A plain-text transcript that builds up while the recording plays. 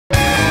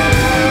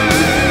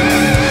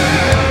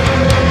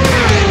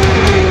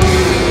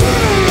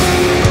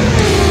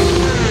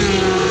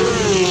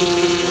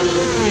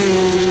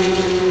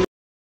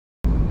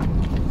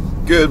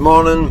Good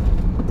morning.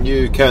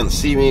 You can't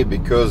see me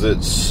because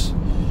it's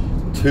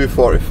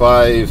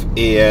 2:45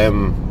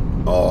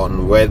 AM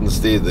on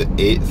Wednesday the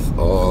 8th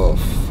of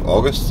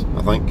August,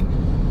 I think.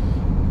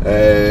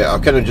 I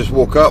kind of just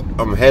woke up.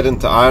 I'm heading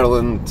to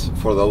Ireland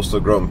for the Ulster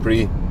Grand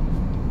Prix.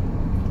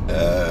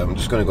 I'm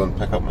just going to go and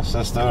pick up my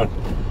sister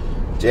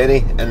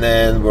Jenny, and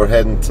then we're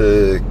heading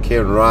to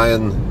Cairn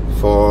Ryan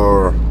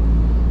for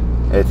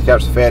to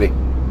catch the ferry.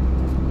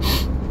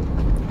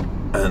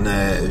 And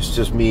it's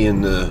just me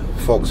and the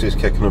foxes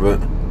kicking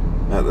about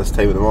at this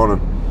time of the morning.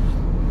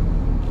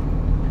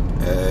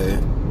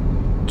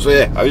 So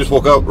yeah, I just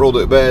woke up, rolled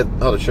out of bed,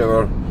 had a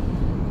shower,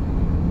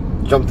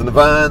 jumped in the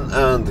van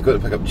and got to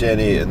pick up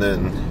Jenny, and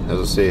then, as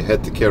I say,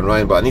 head to Cairn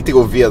Ryan. But I need to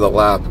go via the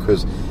lab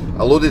because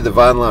I loaded the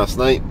van last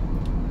night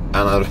and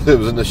I was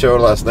in the shower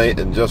last night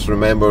and just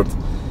remembered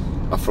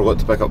I forgot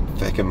to pick up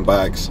fucking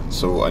bags,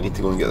 so I need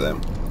to go and get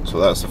them.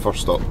 So that's the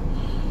first stop.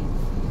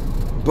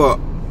 But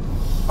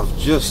I've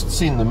just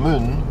seen the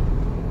moon,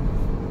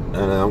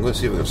 and I'm going to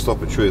see if I can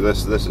stop and show you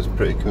this. This is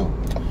pretty cool.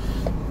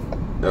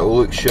 It will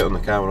look shit on the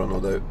camera, no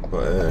doubt,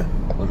 but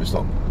let me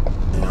stop.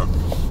 Hang on.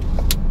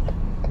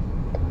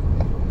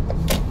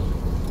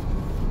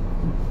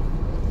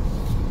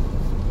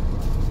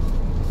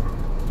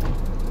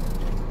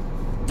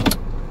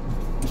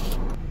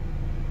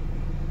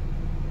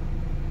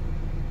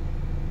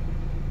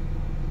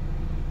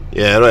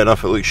 Yeah, right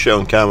enough, it looks shit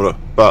on camera,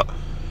 but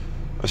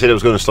I said I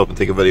was going to stop and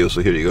take a video,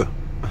 so here you go.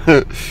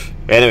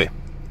 Anyway,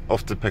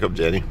 off to pick up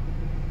Jenny.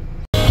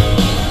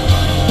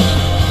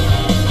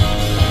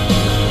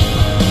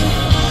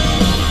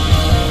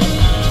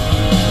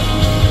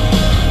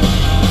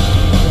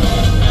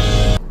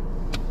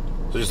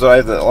 So just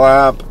arrived at the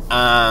lab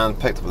and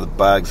picked up the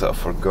bags that I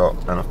forgot,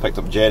 and I've picked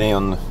up Jenny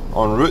en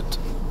route.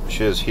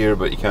 She is here,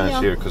 but you can't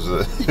see her because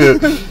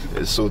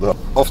it's so dark.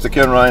 Off to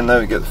Cairn Ryan now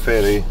to get the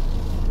ferry,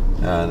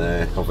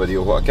 and I'll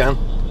video what I can.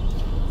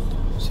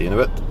 See you in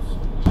a bit.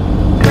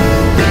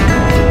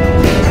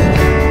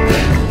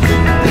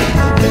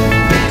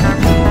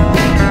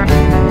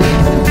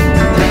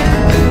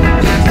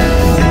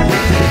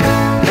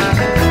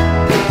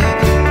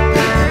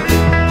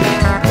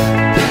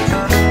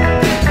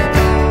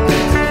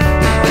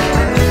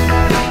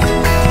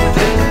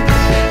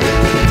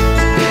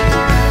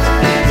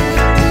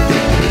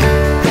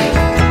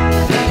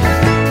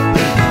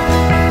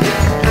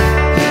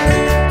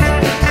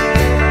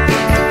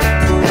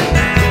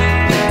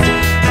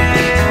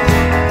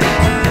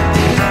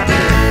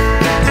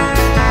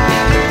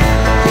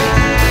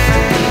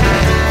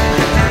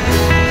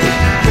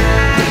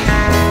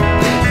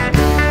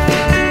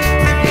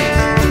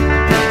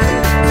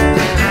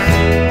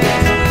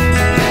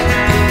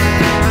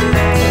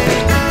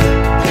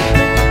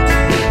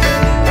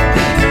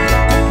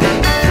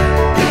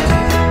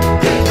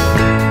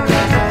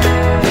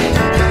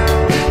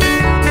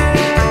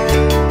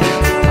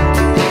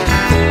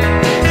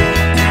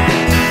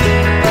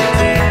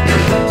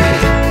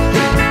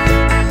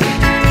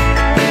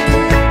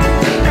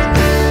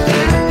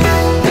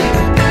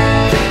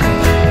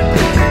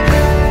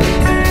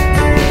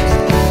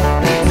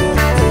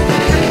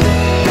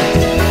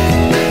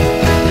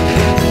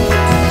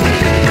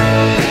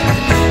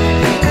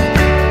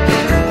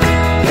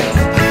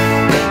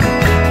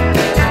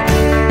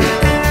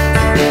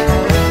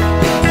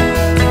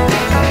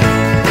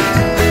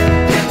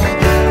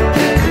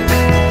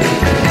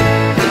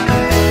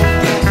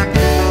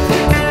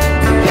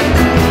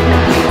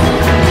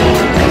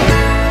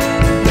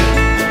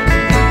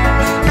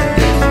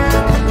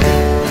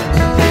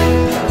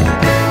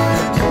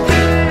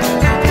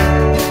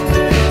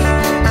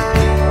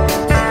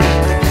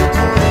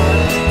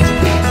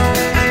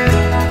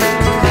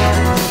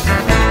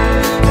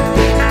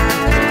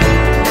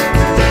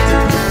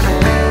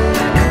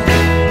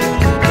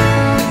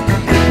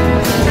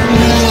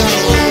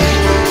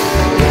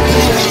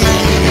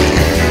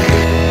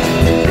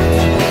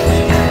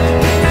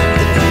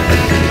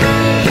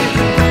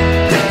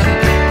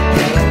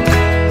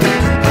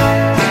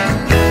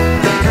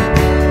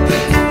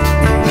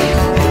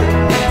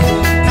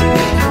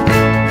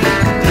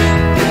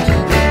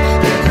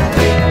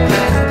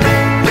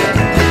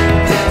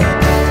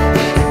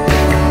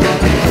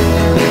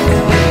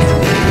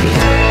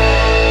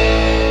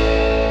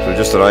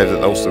 Just arrived at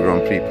the Ulster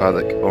Grand Prix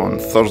paddock on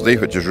Thursday,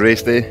 which is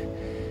race day,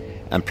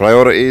 and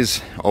priorities,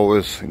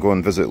 always go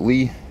and visit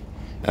Lee,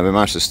 and we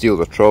managed to steal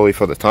the trolley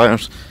for the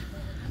tyres.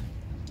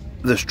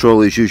 This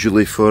trolley is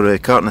usually for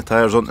carting the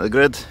tyres onto the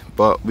grid,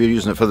 but we're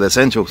using it for the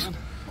essentials.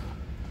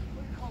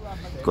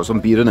 Got some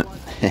beer in it.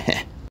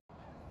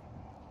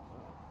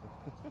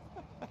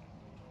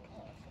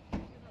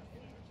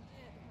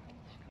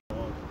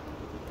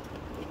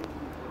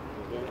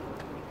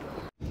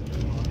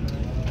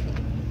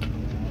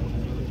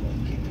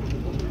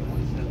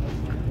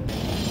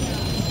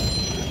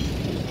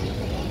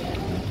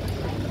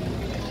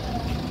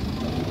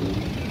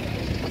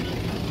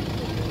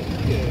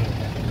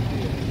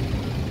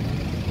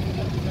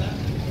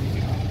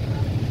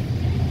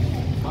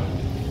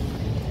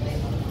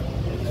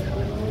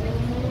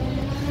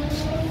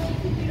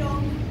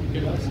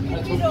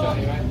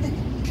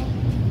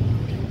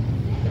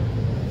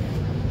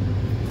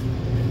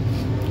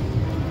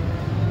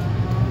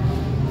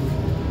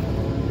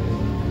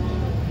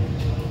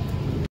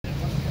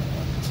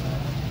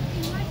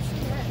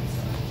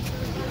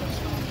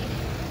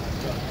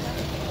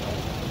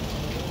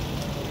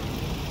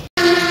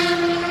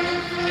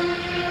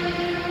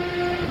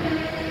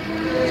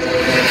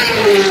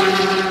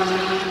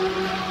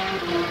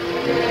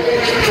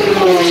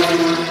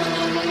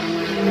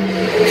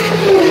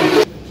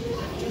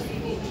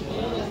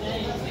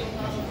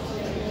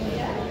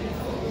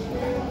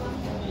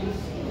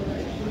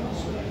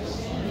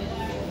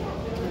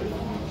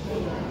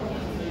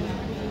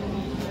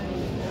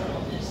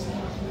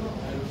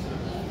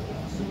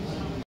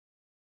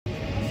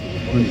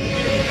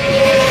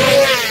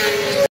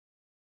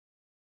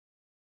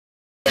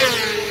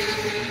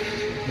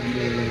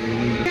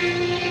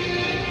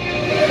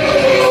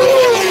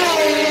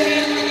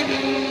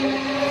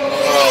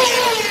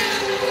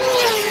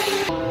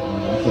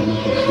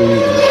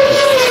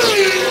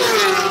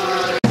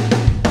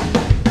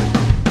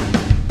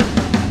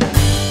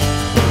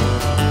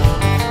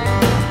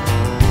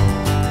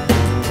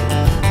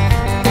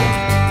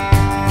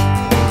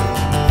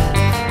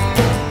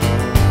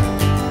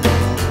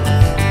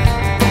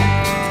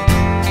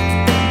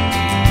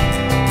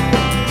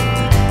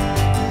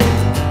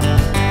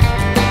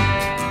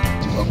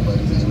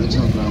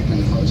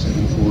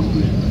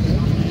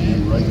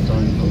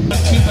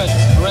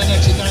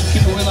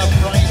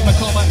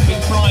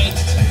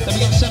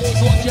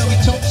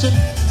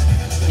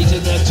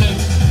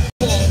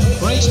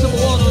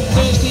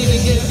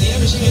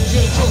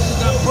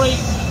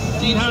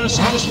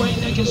 Harrison just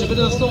waiting there, gives a bit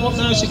of a thought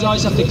now, so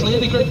guys have to clear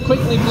the grid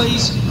quickly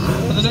please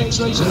for the next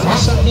race. If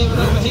he's sat here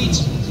and overheat,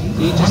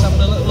 he's just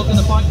having a little look in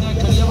the bike there.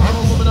 Could he have a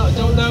problem? I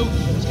don't know.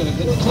 He's going to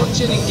get the clutch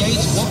in,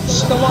 engage,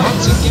 watch the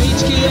lights,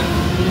 engage gear.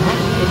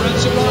 The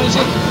reds are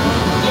rising.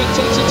 He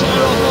takes a tear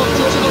off,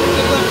 draws it up to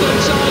the left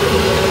hand side.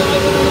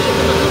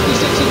 Number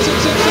 56 and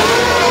 6 inside.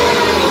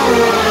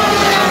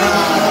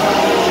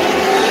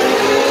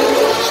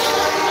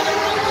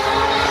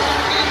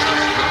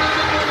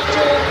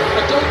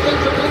 I don't think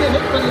for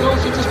Brawtherhood, but he's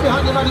also just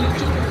behind him, Adam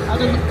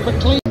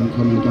McLean.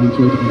 Coming down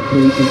through the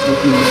concrete and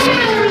opening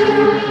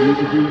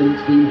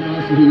Steve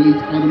Harrison, who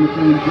leads Adam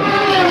McLean.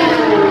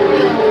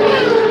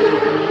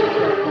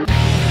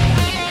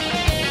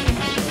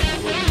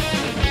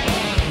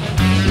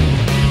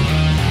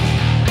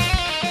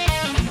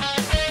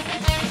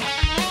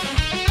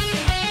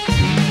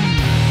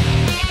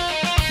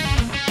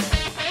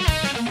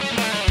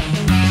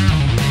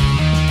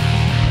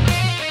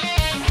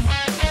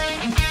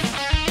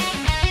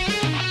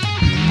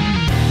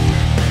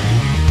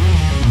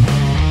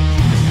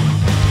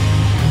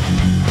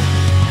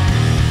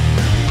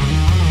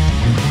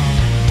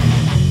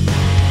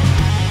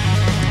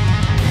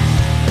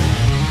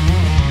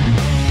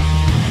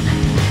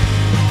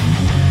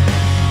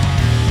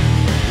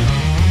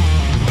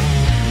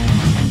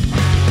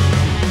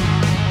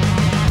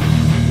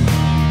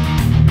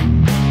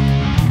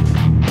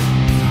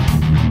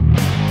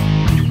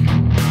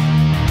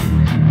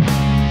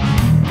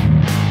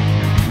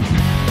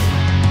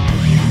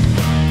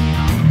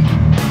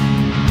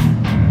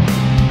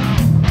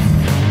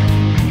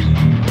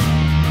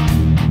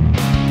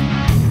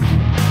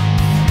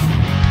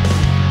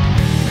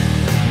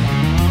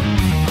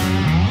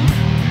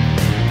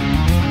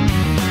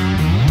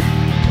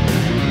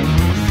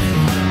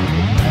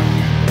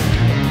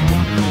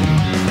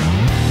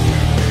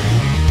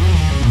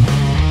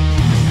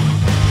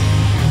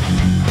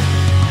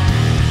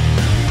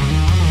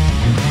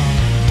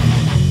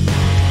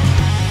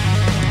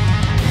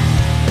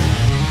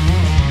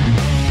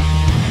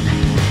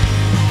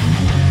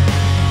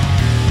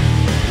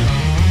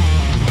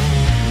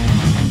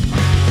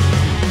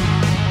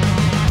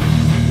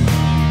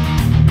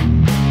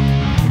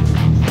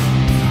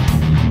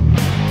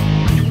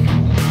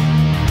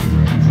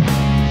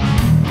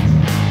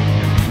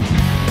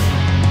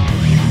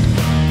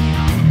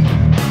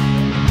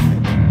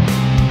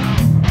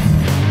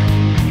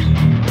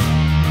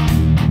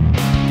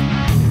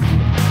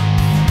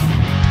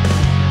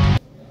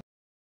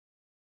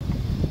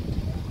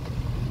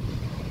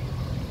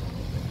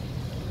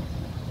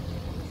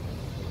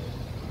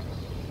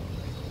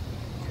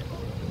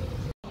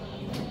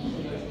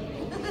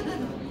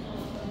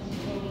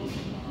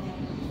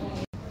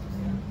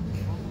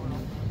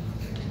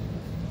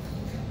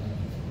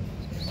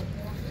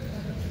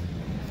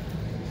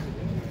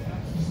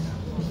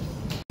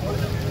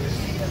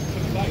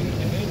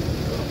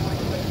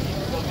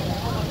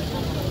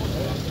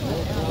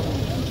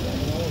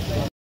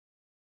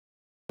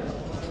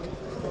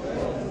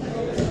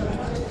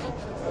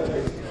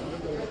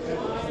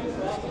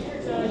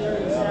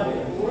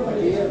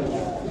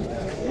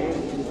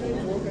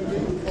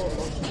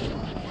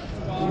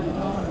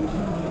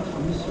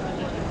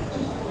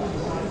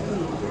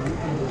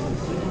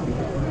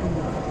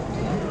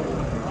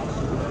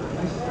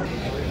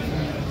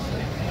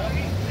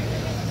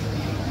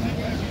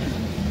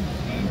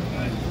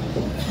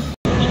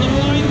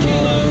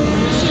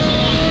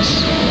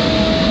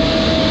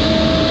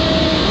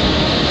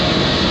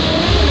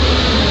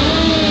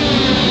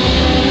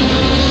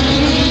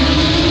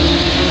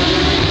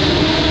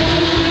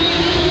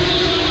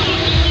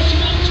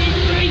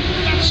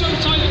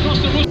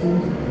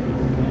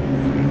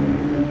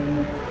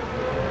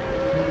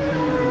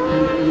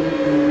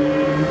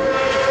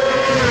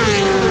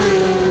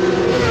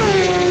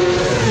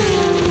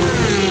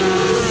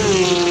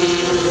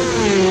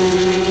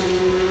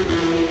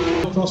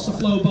 Across the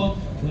flow bar,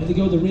 there they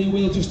go, the rear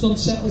wheel just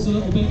unsettles a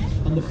little bit,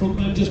 and the front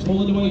man just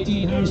pulling away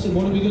Dean Harrison.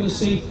 What are we going to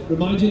see?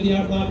 Remind you of the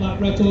outright lap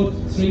record,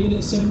 3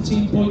 minutes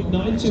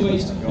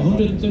 17.928,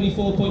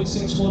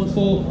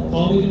 134.614.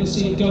 Are we going to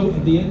see it go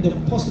at the end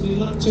of possibly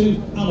lap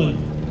 2? Alan?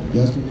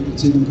 Yes, we can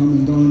see them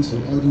coming down, so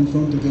out in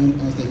front again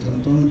as they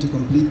come down to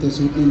complete this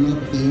opening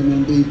lap of the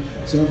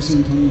MMB.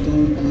 Servicing coming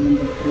down and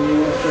the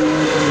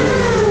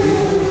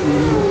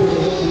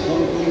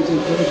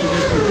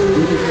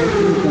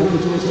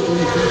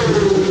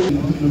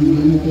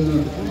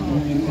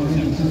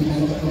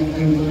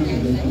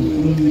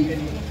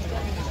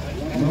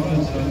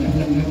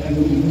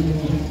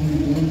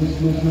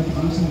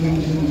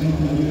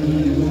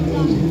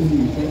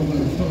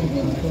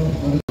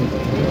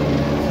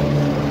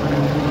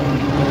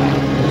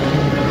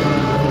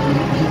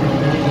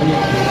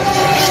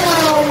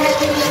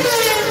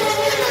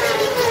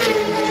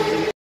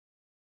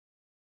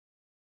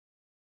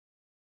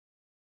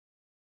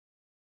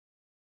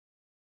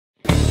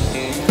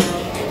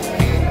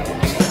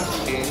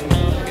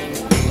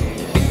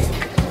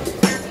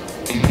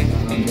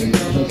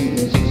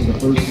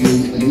first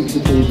race in each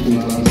of those two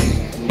classes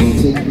will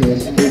take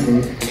place over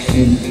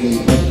in the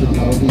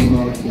hospitality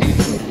market.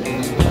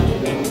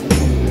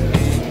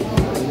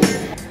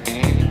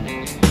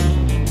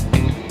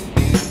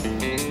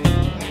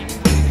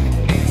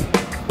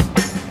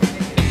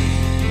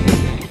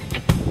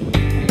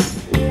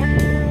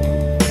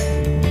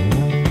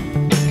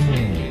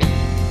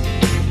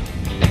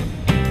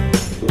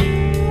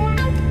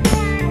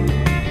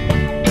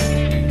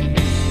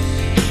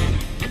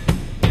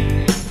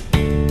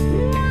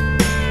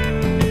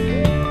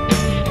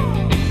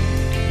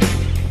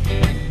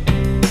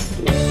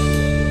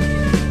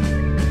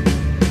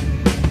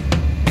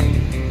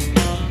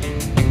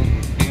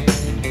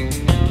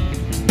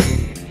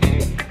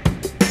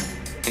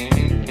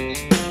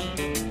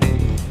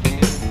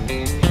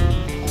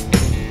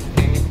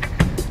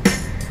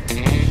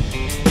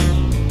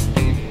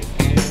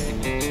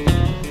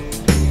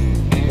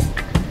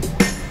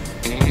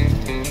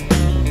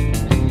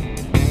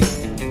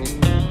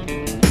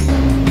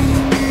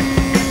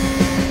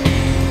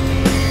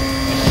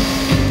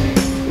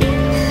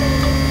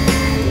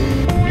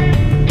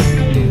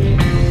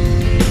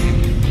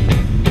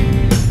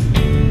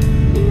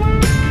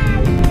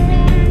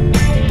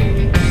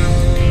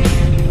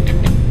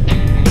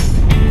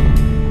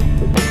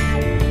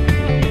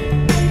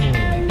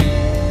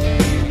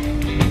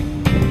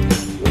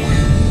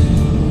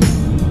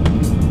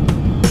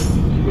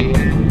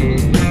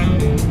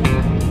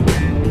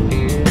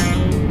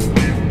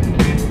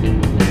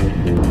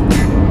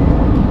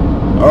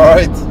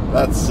 Alright,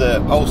 that's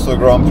Ulster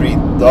Grand Prix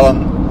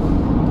done.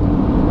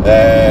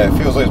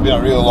 Feels like it's been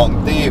a really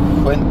long day.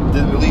 When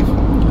did we leave?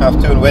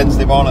 2:30 on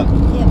Wednesday morning.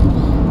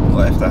 Yep.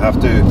 Left at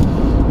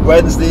 2:30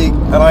 Wednesday,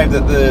 arrived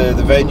at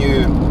the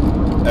venue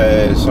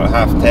sort of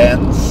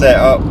 10:30, set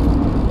up,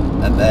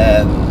 and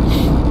then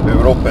we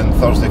were open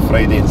Thursday,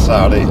 Friday and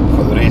Saturday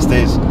for the race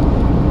days.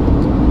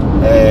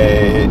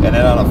 And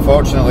then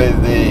unfortunately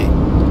they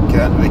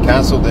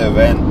cancelled the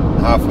event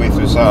halfway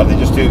through Saturday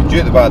just due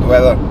to the bad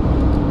weather.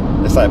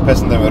 It started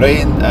pissing down with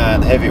rain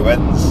and heavy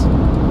winds,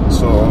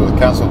 so they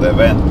cancelled the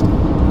event.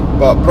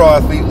 But pro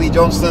athlete Lee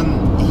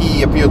Johnston,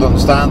 he appeared on the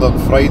stand on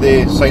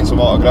Friday, signed some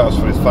autographs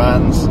for his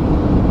fans,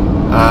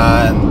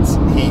 and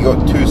he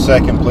got 2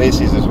 second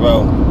places as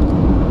well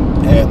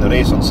in the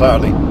race on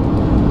Saturday.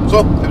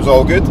 So it was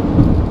all good.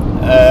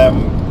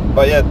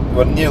 But yeah,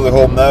 we're nearly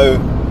home now.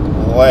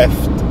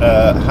 Left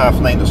at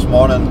 9:30 this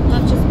morning.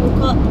 I've just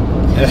woke up.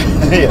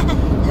 Yeah,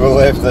 we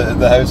left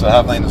the house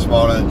at 9:30 this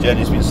morning, and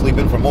Jenny's been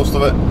sleeping for most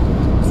of it.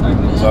 Sorry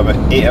about So that.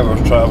 about 8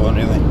 hours travelling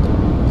really.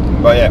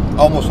 But yeah,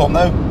 almost home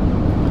now.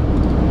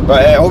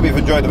 But I hope you've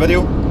enjoyed the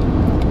video.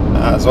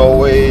 As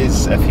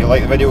always, if you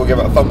like the video, give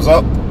it a thumbs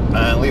up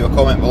and leave a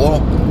comment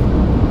below.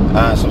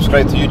 And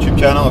subscribe to the YouTube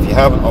channel if you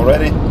haven't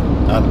already.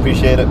 I'd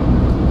appreciate it.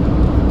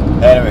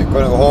 Anyway,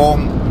 going to go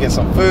home, get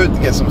some food,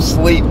 get some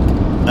sleep,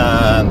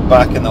 and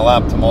back in the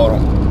lab tomorrow.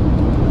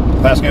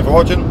 Thanks again for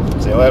watching.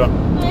 See you later.